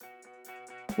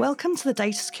Welcome to the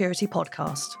Data Security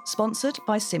Podcast, sponsored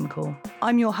by SimCore.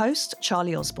 I'm your host,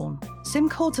 Charlie Osborne.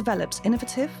 SimCore develops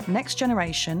innovative,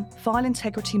 next-generation file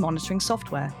integrity monitoring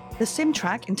software. The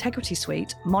SimTrack Integrity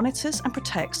Suite monitors and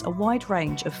protects a wide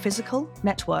range of physical,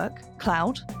 network,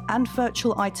 cloud, and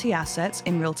virtual IT assets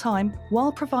in real time,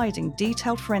 while providing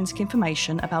detailed forensic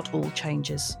information about all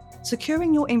changes.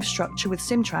 Securing your infrastructure with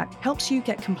SimTrack helps you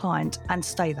get compliant and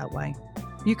stay that way.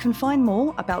 You can find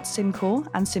more about SimCore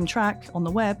and SimTrack on the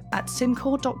web at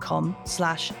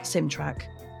simcore.com/SimTrack.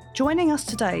 Joining us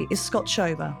today is Scott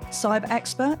Schober, cyber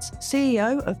expert,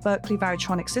 CEO of Berkeley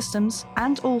Varitronic Systems,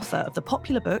 and author of the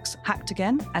popular books Hacked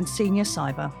Again and Senior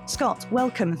Cyber. Scott,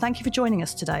 welcome. Thank you for joining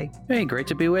us today. Hey, great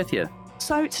to be with you.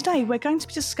 So today we're going to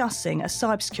be discussing a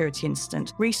cybersecurity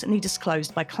incident recently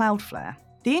disclosed by Cloudflare.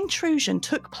 The intrusion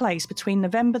took place between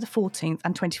November the 14th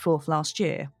and 24th last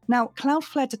year. Now,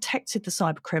 Cloudflare detected the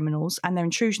cybercriminals and their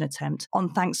intrusion attempt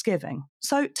on Thanksgiving.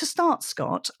 So to start,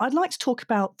 Scott, I'd like to talk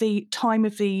about the time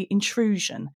of the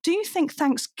intrusion. Do you think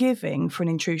Thanksgiving for an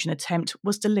intrusion attempt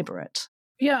was deliberate?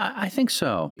 Yeah, I think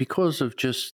so. Because of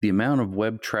just the amount of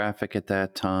web traffic at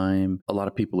that time, a lot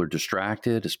of people are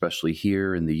distracted, especially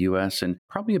here in the US, and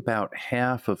probably about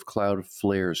half of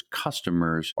Cloudflare's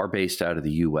customers are based out of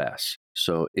the US.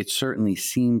 So it certainly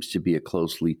seems to be a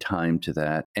closely timed to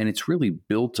that. And it's really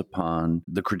built upon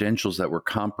the credentials that were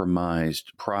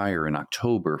compromised prior in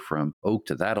October from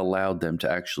Okta. That allowed them to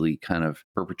actually kind of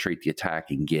perpetrate the attack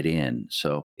and get in.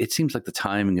 So it seems like the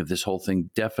timing of this whole thing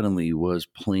definitely was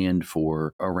planned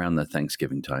for around the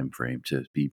Thanksgiving timeframe to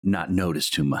be not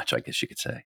noticed too much, I guess you could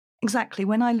say. Exactly.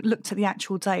 When I looked at the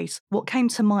actual date, what came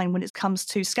to mind when it comes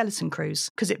to skeleton crews,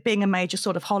 because it being a major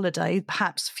sort of holiday,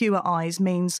 perhaps fewer eyes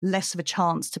means less of a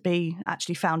chance to be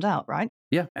actually found out, right?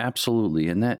 Yeah, absolutely.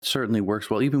 And that certainly works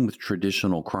well. Even with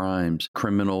traditional crimes,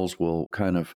 criminals will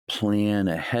kind of plan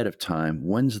ahead of time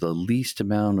when's the least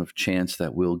amount of chance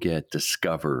that we'll get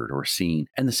discovered or seen.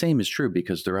 And the same is true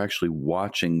because they're actually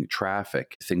watching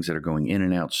traffic, things that are going in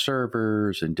and out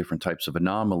servers and different types of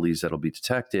anomalies that'll be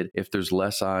detected. If there's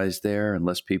less eyes there and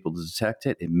less people to detect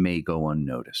it, it may go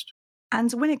unnoticed. And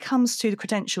when it comes to the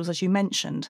credentials, as you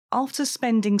mentioned, after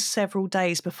spending several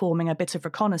days performing a bit of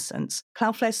reconnaissance,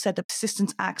 Cloudflare said that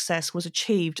persistent access was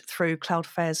achieved through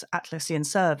Cloudflare's Atlassian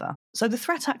server. So the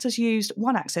threat actors used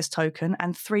one access token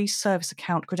and 3 service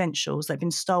account credentials that had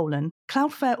been stolen.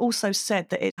 Cloudflare also said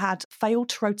that it had failed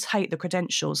to rotate the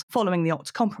credentials following the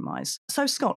Okta compromise. So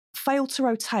Scott, failed to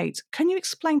rotate. Can you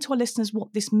explain to our listeners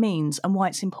what this means and why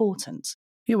it's important?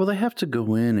 Yeah, well, they have to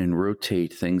go in and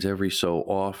rotate things every so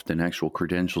often, actual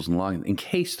credentials and login, in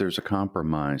case there's a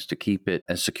compromise to keep it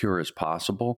as secure as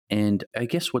possible. And I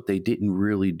guess what they didn't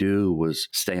really do was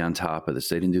stay on top of this.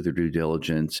 They didn't do their due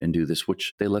diligence and do this,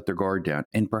 which they let their guard down.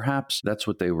 And perhaps that's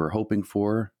what they were hoping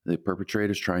for, the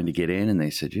perpetrators trying to get in. And they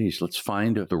said, geez, let's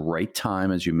find the right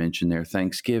time, as you mentioned there,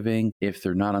 Thanksgiving. If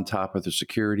they're not on top of their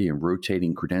security and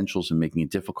rotating credentials and making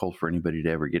it difficult for anybody to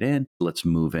ever get in, let's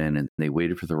move in. And they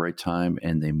waited for the right time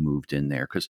and they moved in there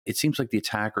because it seems like the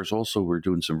attackers also were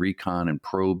doing some recon and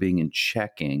probing and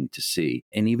checking to see.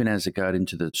 And even as it got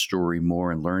into the story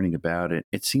more and learning about it,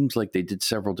 it seems like they did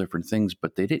several different things,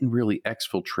 but they didn't really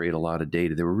exfiltrate a lot of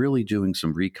data. They were really doing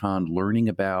some recon, learning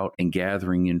about and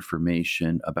gathering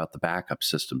information about the backup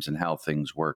systems and how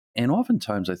things work. And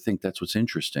oftentimes, I think that's what's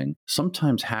interesting.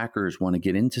 Sometimes hackers want to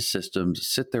get into systems,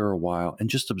 sit there a while, and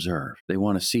just observe. They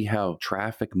want to see how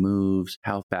traffic moves,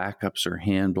 how backups are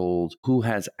handled, who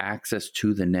has access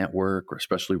to the network,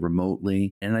 especially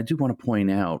remotely. And I do want to point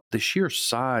out the sheer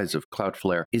size of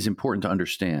Cloudflare is important to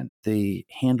understand. They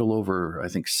handle over, I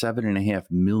think, 7.5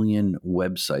 million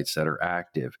websites that are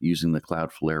active using the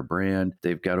Cloudflare brand.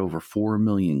 They've got over 4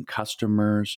 million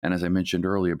customers. And as I mentioned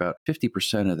earlier, about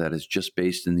 50% of that is just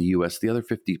based in the US. The other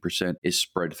 50% is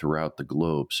spread throughout the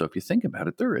globe. So if you think about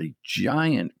it, they're a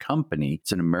giant company.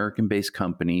 It's an American-based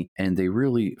company, and they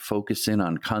really focus in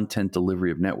on content delivery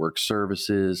of network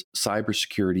services,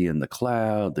 cybersecurity in the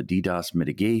cloud, the DDoS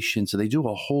mitigation. So they do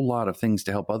a whole lot of things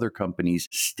to help other companies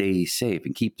stay safe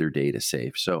and keep their data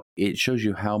safe. So it shows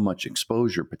you how much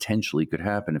exposure potentially could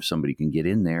happen if somebody can get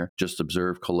in there, just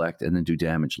observe, collect, and then do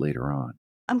damage later on.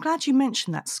 I'm glad you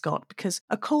mentioned that, Scott, because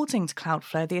according to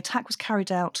Cloudflare, the attack was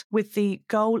carried out with the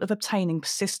goal of obtaining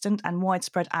persistent and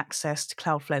widespread access to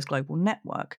Cloudflare's global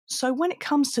network. So when it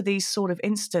comes to these sort of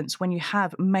incidents, when you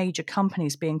have major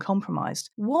companies being compromised,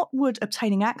 what would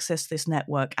obtaining access to this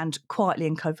network and quietly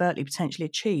and covertly potentially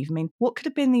achieve? I mean, what could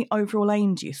have been the overall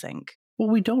aim, do you think? Well,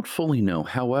 we don't fully know.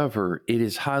 However, it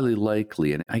is highly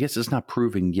likely, and I guess it's not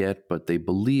proven yet, but they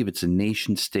believe it's a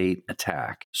nation state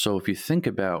attack. So if you think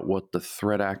about what the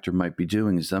threat actor might be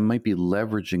doing, is that might be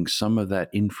leveraging some of that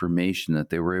information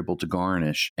that they were able to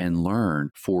garnish and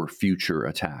learn for future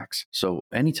attacks. So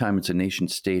anytime it's a nation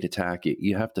state attack,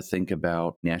 you have to think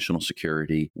about national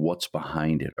security, what's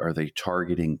behind it. Are they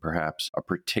targeting perhaps a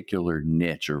particular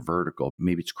niche or vertical?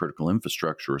 Maybe it's critical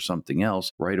infrastructure or something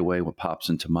else. Right away, what pops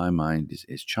into my mind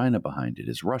is China behind it?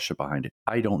 Is Russia behind it?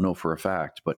 I don't know for a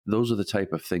fact, but those are the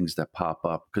type of things that pop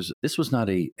up because this was not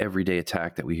a everyday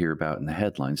attack that we hear about in the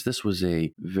headlines. This was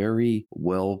a very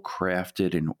well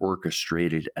crafted and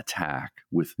orchestrated attack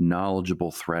with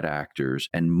knowledgeable threat actors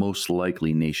and most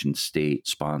likely nation state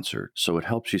sponsored. So it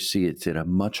helps you see it's at a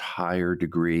much higher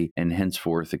degree, and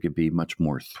henceforth it could be much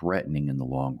more threatening in the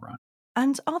long run.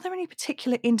 And are there any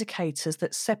particular indicators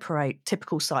that separate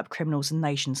typical cybercriminals and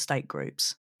nation state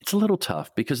groups? It's a little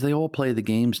tough because they all play the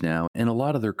games now, and a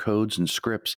lot of their codes and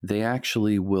scripts, they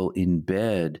actually will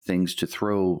embed things to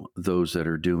throw those that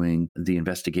are doing the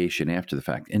investigation after the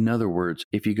fact. In other words,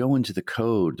 if you go into the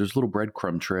code, there's little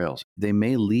breadcrumb trails. They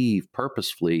may leave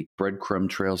purposefully breadcrumb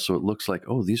trails so it looks like,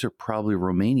 oh, these are probably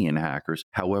Romanian hackers.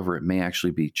 However, it may actually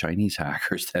be Chinese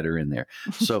hackers that are in there.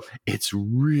 So it's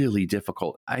really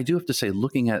difficult. I do have to say,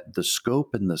 looking at the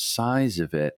scope and the size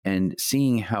of it and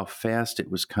seeing how fast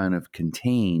it was kind of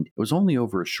contained, it was only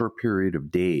over a short period of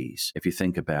days, if you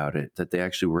think about it, that they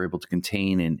actually were able to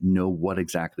contain and know what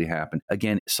exactly happened.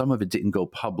 Again, some of it didn't go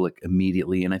public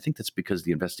immediately, and I think that's because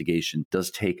the investigation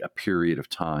does take a period of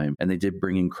time. And they did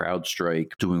bring in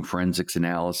CrowdStrike doing forensics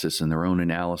analysis and their own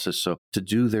analysis. So to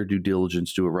do their due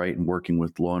diligence, do it right, and working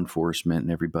with law enforcement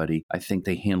and everybody, I think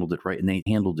they handled it right, and they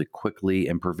handled it quickly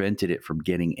and prevented it from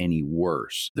getting any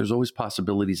worse. There's always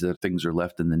possibilities that things are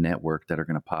left in the network that are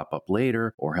going to pop up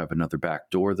later or have another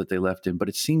backdoor that they left in, but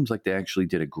it seems like they actually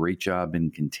did a great job in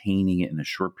containing it in a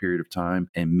short period of time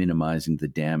and minimizing the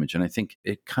damage. And I think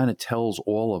it kind of tells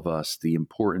all of us the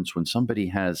importance when somebody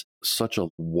has such a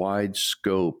wide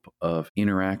scope of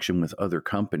interaction with other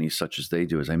companies, such as they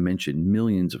do. As I mentioned,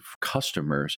 millions of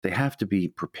customers, they have to be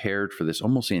prepared for this,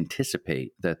 almost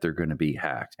anticipate that they're going to be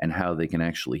hacked and how they can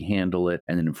actually handle it,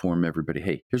 and then inform everybody,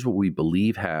 hey, here's what we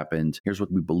believe happened. Here's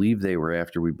what we believe they were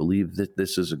after. We believe that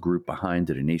this is a group behind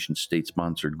it, a nation state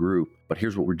sponsored group, but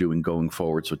here's what we're doing going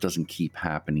forward so it doesn't keep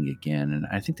happening again. And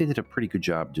I think they did a pretty good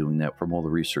job doing that from all the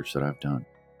research that I've done.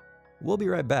 We'll be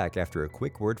right back after a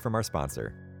quick word from our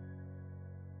sponsor.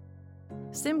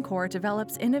 SimCore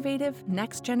develops innovative,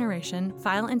 next-generation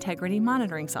file integrity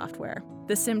monitoring software.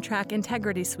 The SimTrack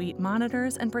Integrity Suite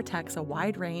monitors and protects a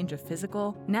wide range of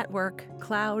physical, network,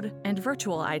 cloud, and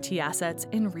virtual IT assets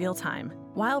in real time,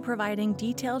 while providing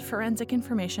detailed forensic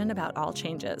information about all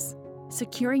changes.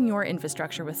 Securing your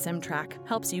infrastructure with SimTrack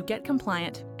helps you get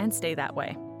compliant and stay that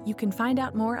way. You can find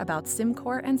out more about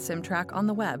SimCore and SimTrack on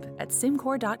the web at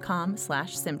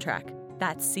simcore.com/SimTrack.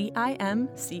 That's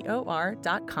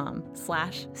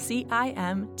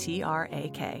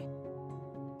CIMCOR.com/CIMTRAK.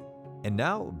 And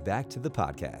now back to the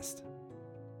podcast.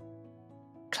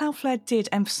 Cloudflare did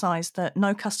emphasise that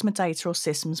no customer data or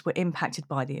systems were impacted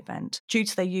by the event due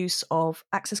to their use of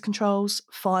access controls,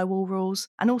 firewall rules,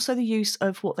 and also the use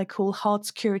of what they call hard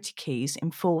security keys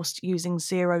enforced using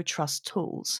zero trust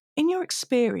tools. In your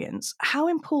experience, how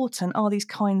important are these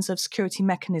kinds of security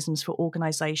mechanisms for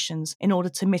organisations in order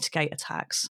to mitigate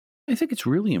attacks? I think it's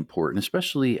really important,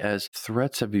 especially as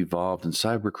threats have evolved and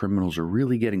cyber criminals are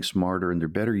really getting smarter and they're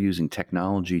better using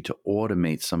technology to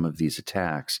automate some of these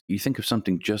attacks. You think of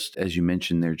something just as you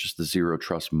mentioned there, just the zero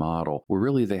trust model, where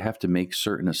really they have to make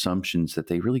certain assumptions that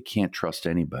they really can't trust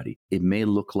anybody. It may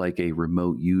look like a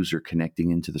remote user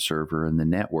connecting into the server and the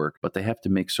network, but they have to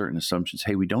make certain assumptions.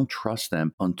 Hey, we don't trust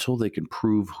them until they can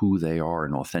prove who they are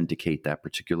and authenticate that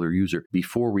particular user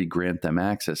before we grant them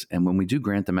access. And when we do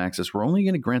grant them access, we're only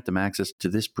going to grant them access to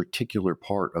this particular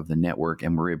part of the network,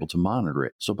 and we're able to monitor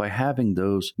it. So by having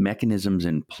those mechanisms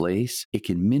in place, it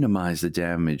can minimize the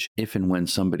damage if and when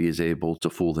somebody is able to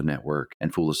fool the network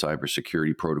and fool the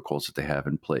cybersecurity protocols that they have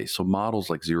in place. So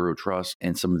models like zero trust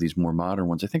and some of these more modern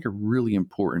ones, I think are really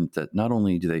important, that not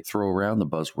only do they throw around the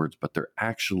buzzwords, but they're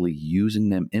actually using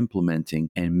them,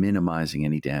 implementing, and minimizing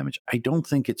any damage. I don't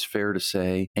think it's fair to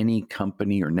say any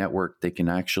company or network, they can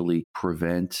actually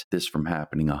prevent this from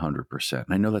happening 100%.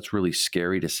 And I know that's that's really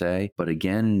scary to say. But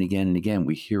again and again and again,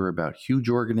 we hear about huge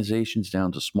organizations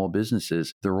down to small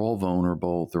businesses. They're all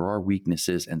vulnerable. There are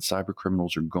weaknesses, and cyber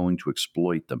criminals are going to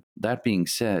exploit them. That being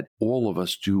said, all of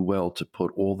us do well to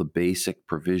put all the basic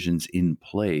provisions in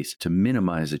place to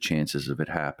minimize the chances of it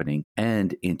happening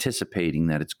and anticipating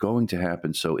that it's going to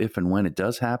happen. So if and when it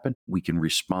does happen, we can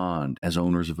respond as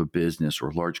owners of a business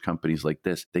or large companies like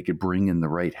this. They could bring in the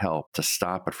right help to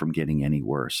stop it from getting any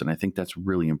worse. And I think that's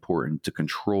really important to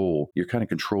control. You're kind of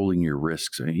controlling your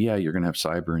risks. Yeah, you're going to have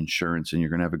cyber insurance and you're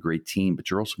going to have a great team, but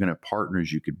you're also going to have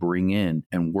partners you could bring in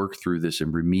and work through this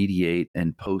and remediate,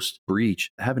 and post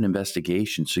breach, have an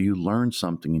investigation so you learn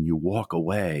something and you walk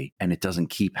away and it doesn't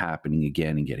keep happening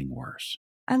again and getting worse.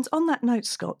 And on that note,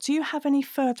 Scott, do you have any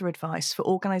further advice for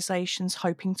organisations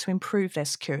hoping to improve their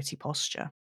security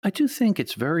posture? I do think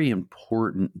it's very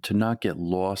important to not get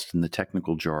lost in the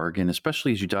technical jargon,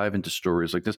 especially as you dive into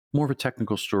stories like this. More of a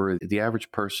technical story, the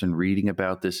average person reading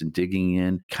about this and digging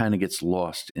in kind of gets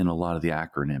lost in a lot of the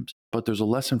acronyms. But there's a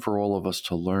lesson for all of us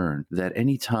to learn that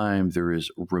anytime there is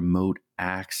remote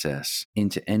access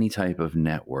into any type of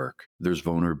network, there's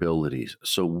vulnerabilities.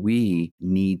 So we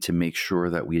need to make sure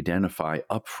that we identify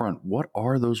upfront, what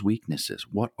are those weaknesses?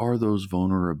 What are those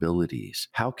vulnerabilities?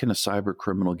 How can a cyber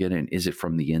criminal get in? Is it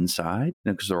from the inside?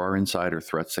 Because there are insider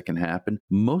threats that can happen.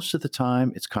 Most of the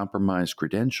time, it's compromised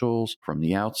credentials from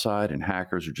the outside, and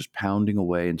hackers are just pounding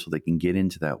away until they can get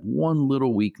into that one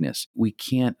little weakness. We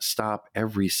can't stop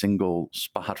every single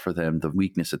spot for them, the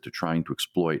weakness that they're trying to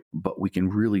exploit, but we can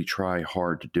really try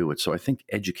hard to do it. So I think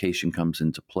education comes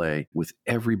into play with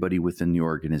everybody within the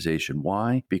organization.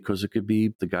 Why? Because it could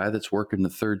be the guy that's working the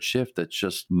third shift that's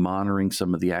just monitoring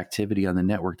some of the activity on the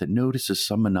network that notices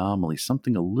some anomaly,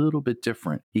 something a little bit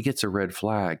different. He gets a red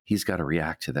flag. He's got to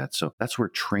react to that. So that's where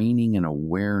training and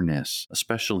awareness,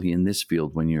 especially in this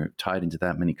field when you're tied into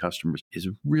that many customers, is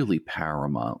really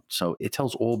paramount. So it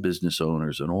tells all business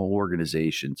owners and all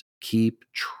organizations, keep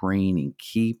training,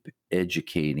 keep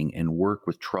educating, and work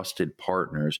with trusted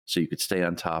partners so you could stay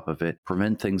on top of it,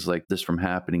 prevent things like this from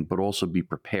happening, but also be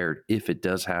prepared if it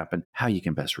does happen, how you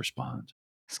can best respond.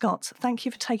 Scott, thank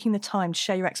you for taking the time to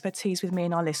share your expertise with me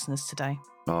and our listeners today.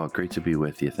 Oh, great to be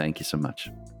with you. Thank you so much.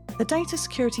 The Data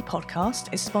Security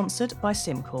Podcast is sponsored by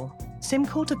SimCore.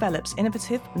 SimCore develops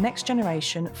innovative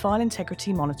next-generation file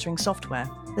integrity monitoring software.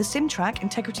 The SimTrack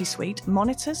Integrity Suite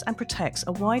monitors and protects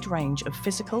a wide range of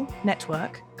physical,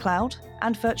 network, cloud,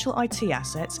 and virtual IT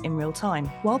assets in real time,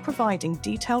 while providing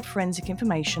detailed forensic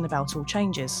information about all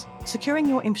changes. Securing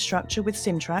your infrastructure with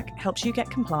SimTrack helps you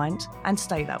get compliant and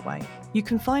stay that way. You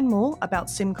can find more about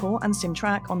SimCore and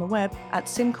SimTrack on the web at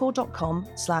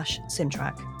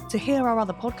simcore.com/SimTrack. To hear our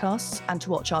other podcasts and to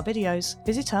watch our videos,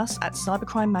 visit us at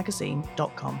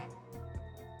cybercrimemagazine.com.